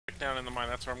down in the mine.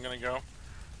 That's where I'm gonna go.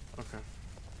 Okay.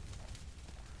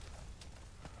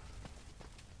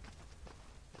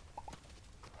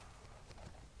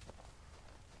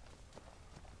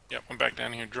 Yep, I'm back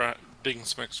down here digging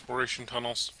some exploration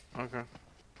tunnels. Okay.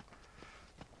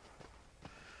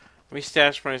 Let me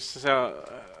stash my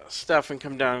stuff and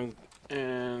come down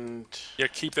and... Yeah,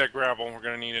 keep that gravel. We're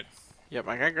gonna need it. Yep,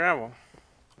 I got gravel.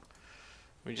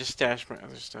 We just stashed my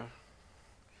other stuff.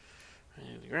 I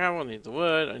need the gravel, I need the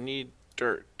wood, I need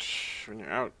dirt. When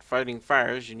you're out fighting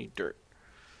fires, you need dirt.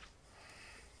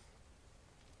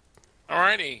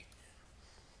 Alrighty.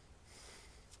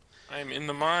 I'm in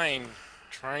the mine,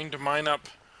 trying to mine up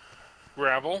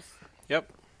gravel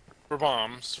Yep. for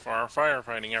bombs for our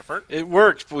firefighting effort. It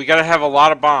works, but we gotta have a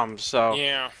lot of bombs, so...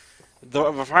 Yeah.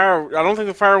 The fire... I don't think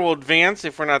the fire will advance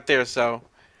if we're not there, so...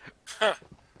 I've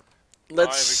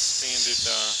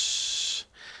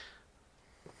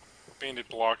expanded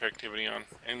block activity on,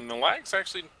 and the lag's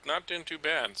actually not doing too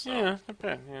bad. So Yeah, not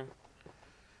bad, yeah.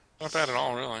 not bad at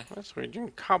all, really. That's weird. You're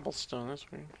in cobblestone,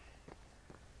 that's weird.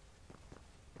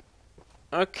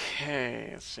 Okay,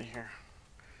 let's see here.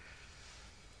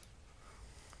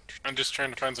 I'm just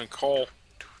trying to find some coal.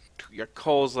 Yeah,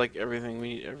 coal's like everything.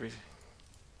 We need everything.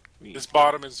 This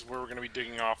bottom is where we're going to be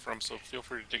digging off from, so feel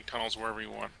free to dig tunnels wherever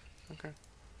you want. Okay.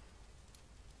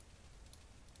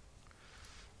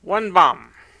 One bomb.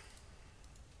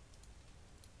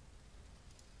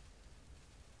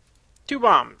 2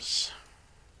 bombs.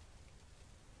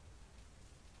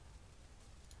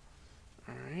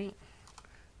 Alright.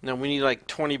 No, we need like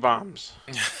 20 bombs.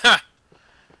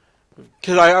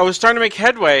 Because I was starting to make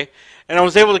headway, and I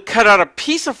was able to cut out a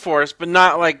piece of forest, but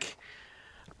not like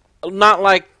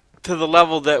to the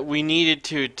level that we needed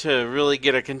to really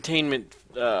get a containment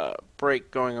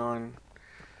break going on.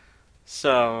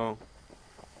 So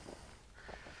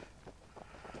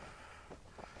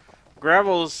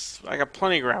gravel's, I got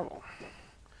plenty of gravel.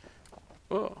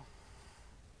 Oh.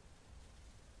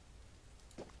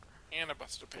 And a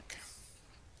buster pick.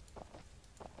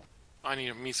 I need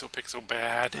a miso pick so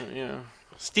bad. Yeah.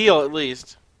 Steel at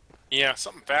least. Yeah,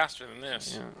 something faster than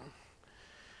this. Yeah.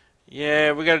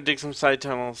 Yeah, we gotta dig some side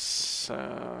tunnels.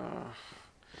 I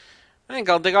think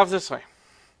I'll dig off this way.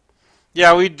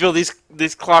 Yeah, we build these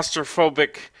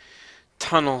claustrophobic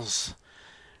tunnels,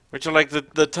 which are like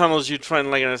the tunnels you'd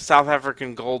find like in a South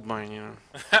African gold mine, you know,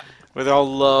 where they're all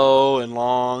low and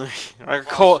long, like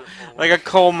a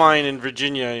coal mine in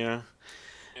Virginia, you know.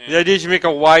 Yeah. The idea is you make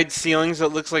a wide ceiling so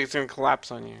it looks like it's gonna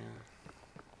collapse on you.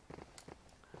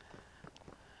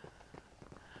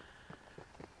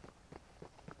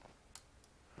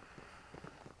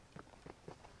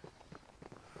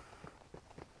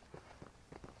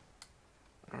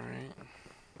 Alright.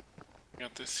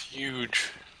 Got this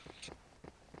huge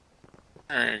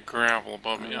area of gravel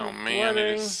above me. Oh man,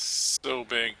 it is so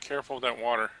big. Careful with that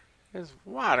water. There's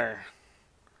water.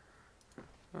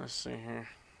 Let's see here.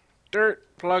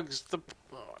 Dirt plugs the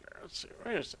water. Let's see.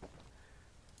 Where is it?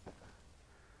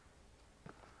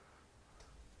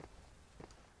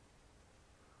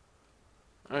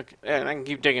 Okay, and I can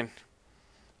keep digging.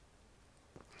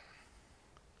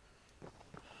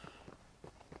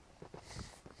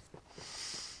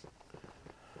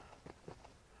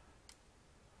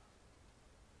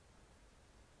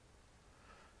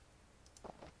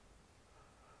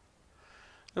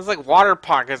 There's like water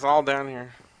pockets all down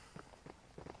here.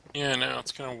 Yeah, no,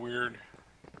 it's kind of weird.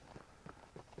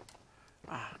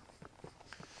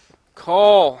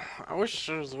 Coal. I wish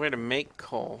there was a way to make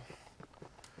coal.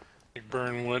 Like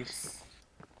burn wood.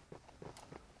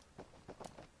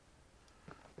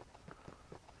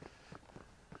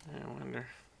 I wonder.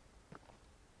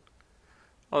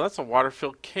 Oh, that's a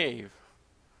water-filled cave.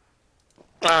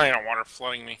 I got water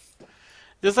flooding me.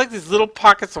 There's like these little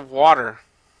pockets of water.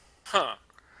 Huh.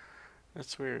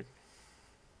 That's weird.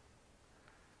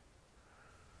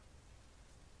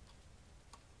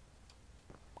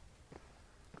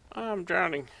 Oh, I'm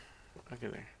drowning. Okay,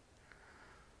 there.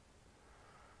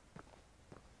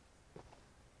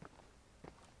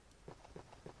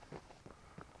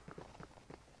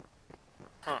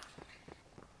 Huh.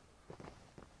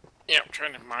 Yeah, I'm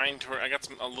trying to mine to where I got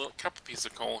a little couple pieces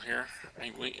of coal here.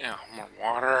 Yeah, more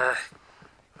water.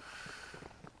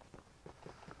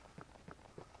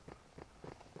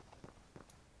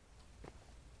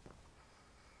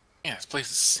 Yeah, this place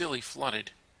is silly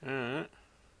flooded. Alright.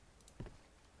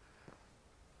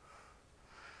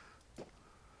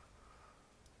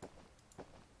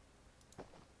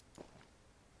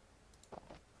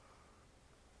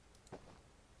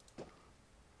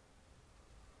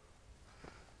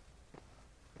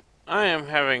 I am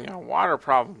having a water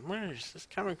problem. Where is this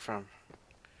coming from?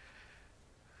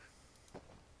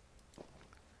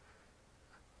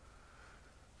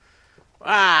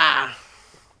 Ah!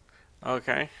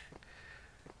 Okay.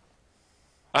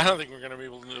 I don't think we're gonna be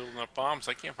able to build enough bombs.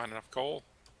 I can't find enough coal.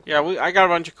 Yeah, I got a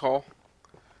bunch of coal.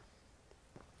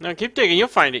 No, keep digging. You'll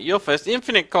find it. You'll find it's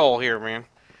infinite coal here, man.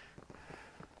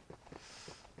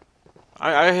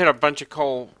 I hit a bunch of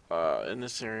coal in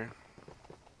this area.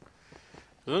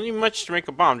 There's not even much to make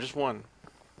a bomb, just one.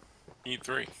 Need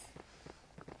 3.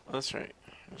 Oh, that's right.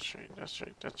 That's right. That's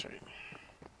right. That's right.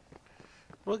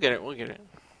 We'll get it. We'll get it.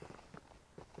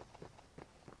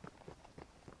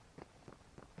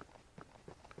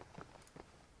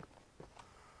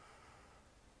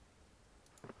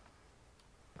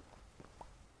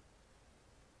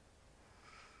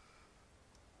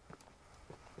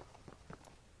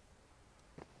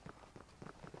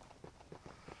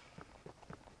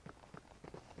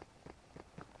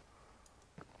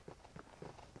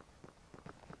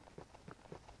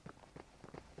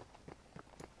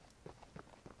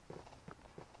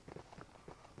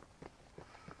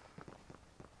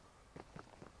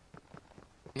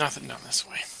 Nothing down this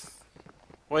way.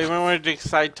 Well, you might want to dig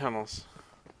side tunnels.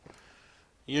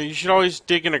 You should always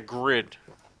dig in a grid.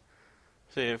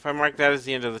 See, if I mark that as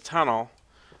the end of the tunnel,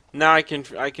 now I can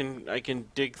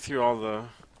dig through all the.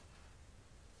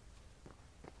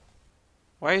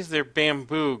 Why is there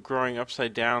bamboo growing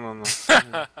upside down on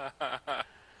the?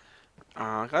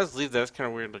 Let's leave that. That's kind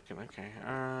of weird looking. Okay.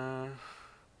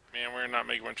 Man, we're not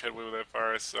making much headway with that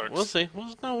fire. It sucks. We'll see.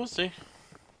 We'll see.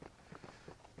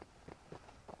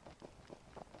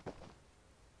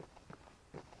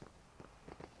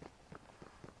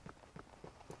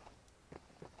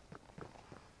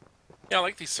 Yeah, I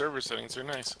like these server settings. They're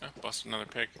nice. Oh, bust another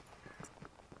pick.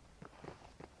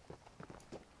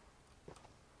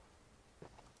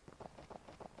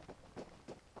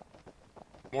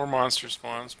 More monster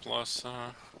spawns plus.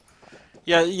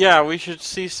 Yeah. We should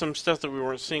see some stuff that we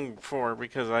weren't seeing before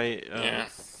because I Yeah.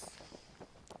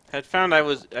 had found I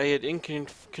had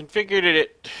configured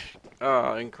it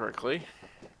incorrectly.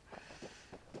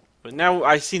 But now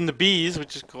I've seen the bees,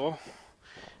 which is cool.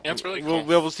 Yeah, it's really cool. We'll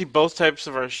be able to see both types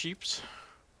of our sheeps.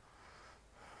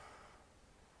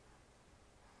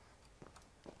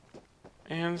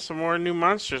 And some more new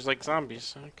monsters like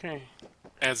zombies. Okay.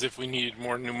 As if we needed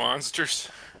more new monsters.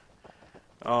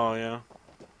 Oh, yeah.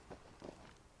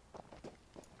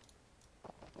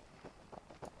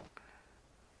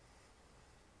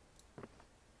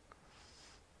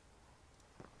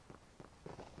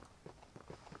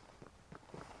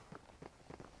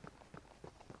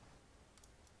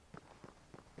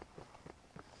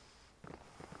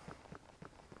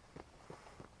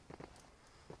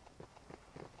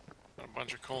 Got a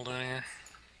bunch of coal down here.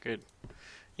 Good.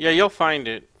 Yeah, you'll find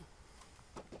it.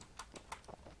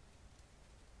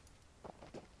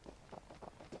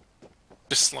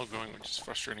 Just slow going, which is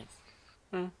frustrating.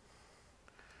 Hmm.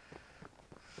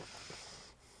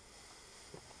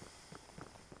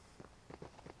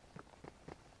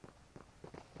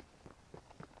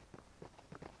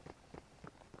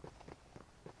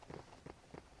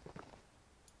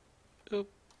 Oop.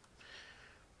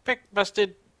 Pick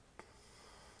busted.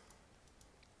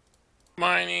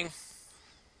 Mining.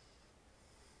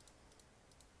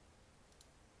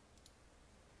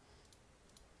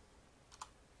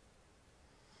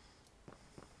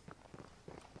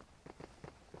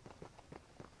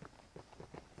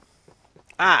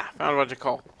 Ah, found a bunch of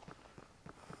coal.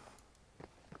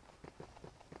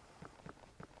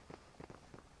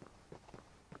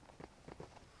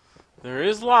 There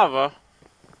is lava,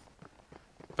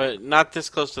 but not this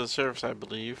close to the surface, I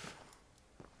believe.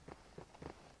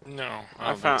 No, I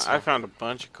don't think so. found a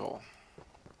bunch of coal.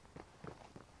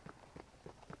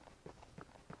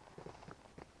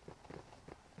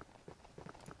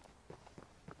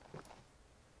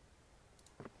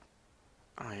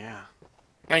 Oh yeah.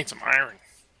 I need some iron.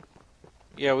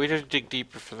 Yeah, we'd have to dig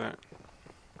deeper for that.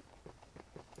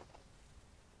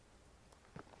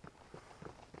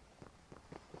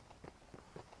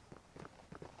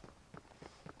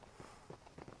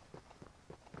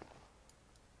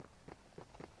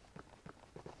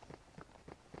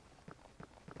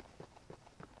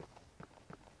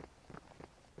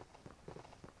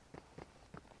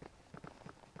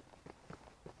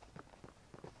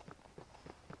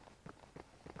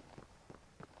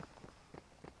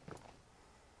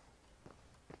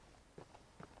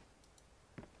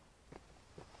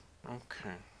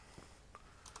 Okay.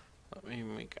 Let me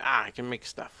make. Ah, I can make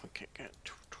stuff. Okay, good.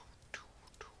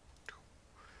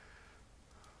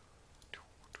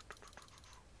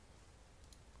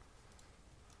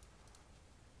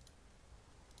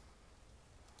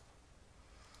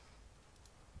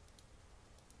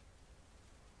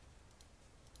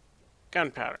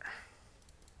 Gunpowder.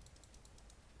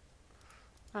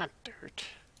 Not dirt.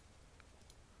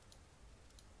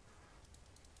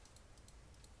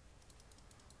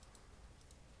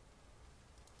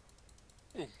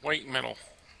 Ooh, white metal.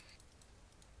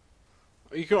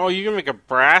 You can make a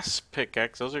brass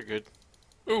pickaxe. Those are good.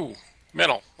 Ooh,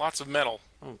 metal. Lots of metal.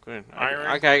 Oh, good. I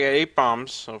Iron, got 8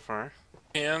 bombs so far.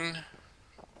 tin.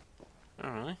 Oh,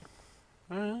 really?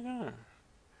 Oh, okay.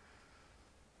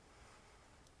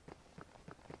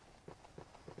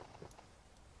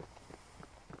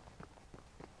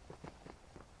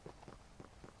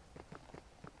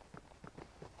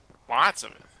 Lots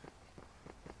of it.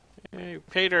 Hey,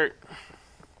 pay dirt.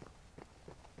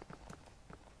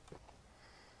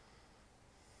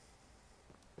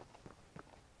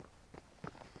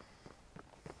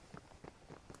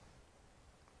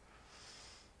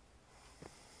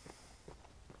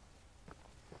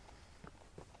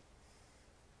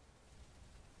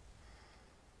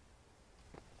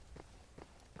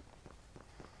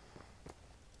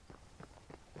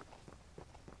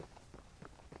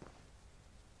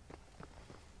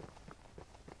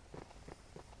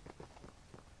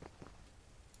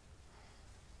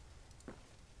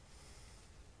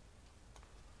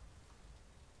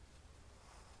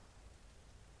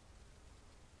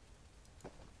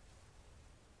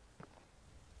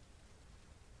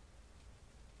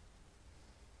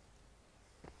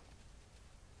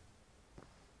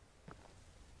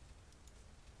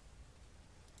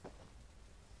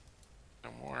 No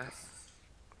more.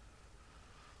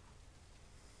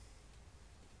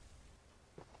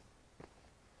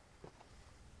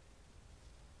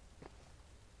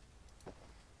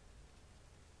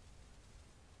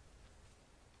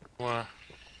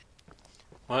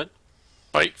 What?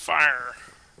 Fight fire.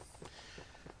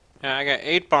 Yeah, I got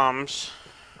 8 bombs.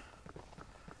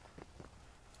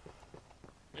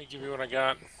 Let me give you what I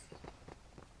got.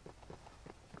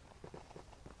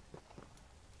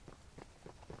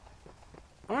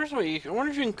 I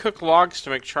wonder if you can cook logs to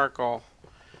make charcoal.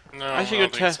 No, I I should go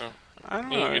don't think test. so. I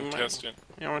don't Yeah, know. you can test it.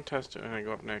 Yeah, I want to test it when I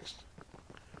go up next.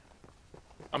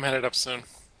 I'm headed up soon.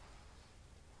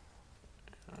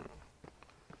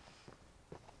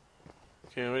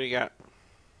 Okay, what do you got?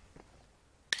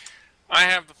 I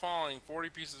have the following: 40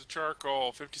 pieces of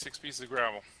charcoal, 56 pieces of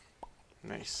gravel.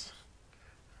 Nice.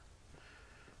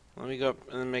 Let me go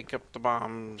up and then make up the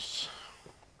bombs.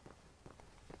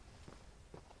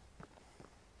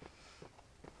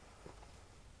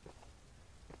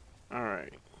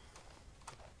 Alright.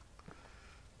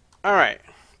 Alright.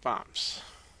 Bombs.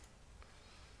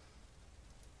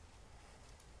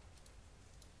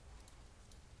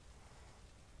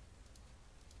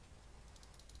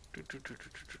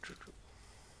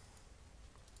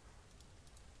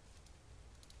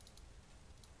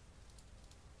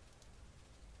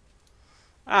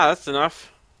 Ah, that's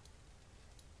enough.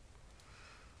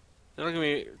 That'll give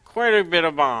me quite a bit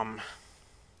of bomb.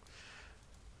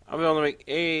 I'll be able to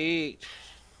make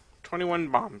 21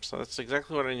 bombs, so that's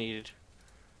exactly what I needed.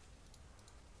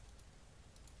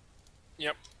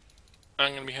 Yep.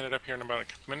 I'm going to be headed up here in about a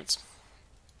couple minutes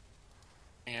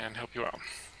and help you out.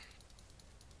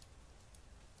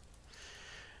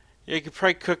 Yeah, you could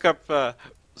probably cook up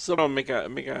some make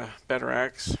a better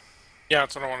axe. Yeah,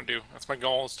 that's what I want to do. That's my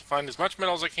goal, is to find as much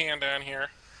metal as I can down here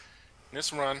in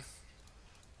this run.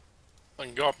 I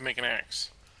can go up and make an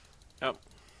axe. Yep.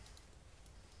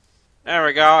 There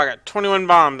we go. I got 21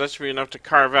 bombs. That should be enough to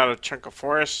carve out a chunk of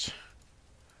forest.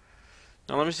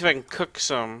 Now let me see if I can cook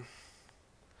some.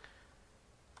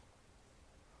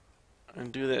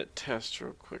 And do that test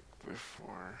real quick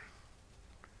before.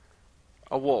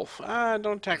 A wolf. Ah,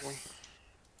 don't attack me.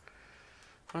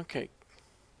 Okay.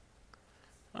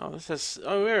 Oh, this has.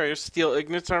 Oh, there's steel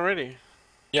ingots already.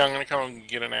 Yeah, I'm going to come and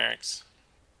get an axe.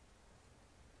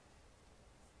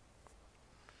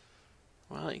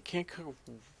 Well, you can't cook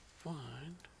wood.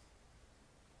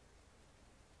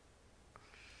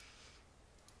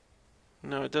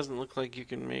 No, it doesn't look like you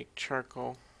can make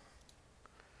charcoal.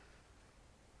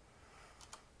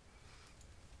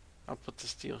 I'll put the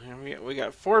steel here. We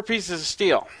got 4 pieces of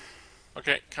steel.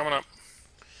 Okay, coming up.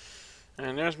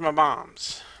 And there's my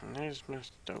bombs. And there's my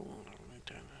stone.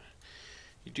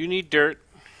 You do need dirt.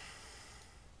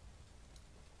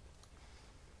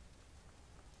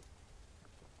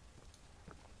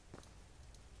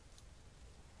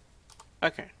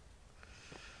 Okay.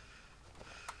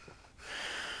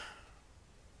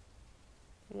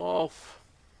 Wolf.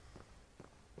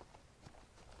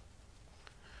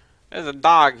 There's a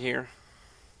dog here.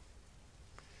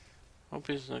 Hope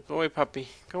he's like, go away, puppy.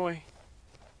 Go away.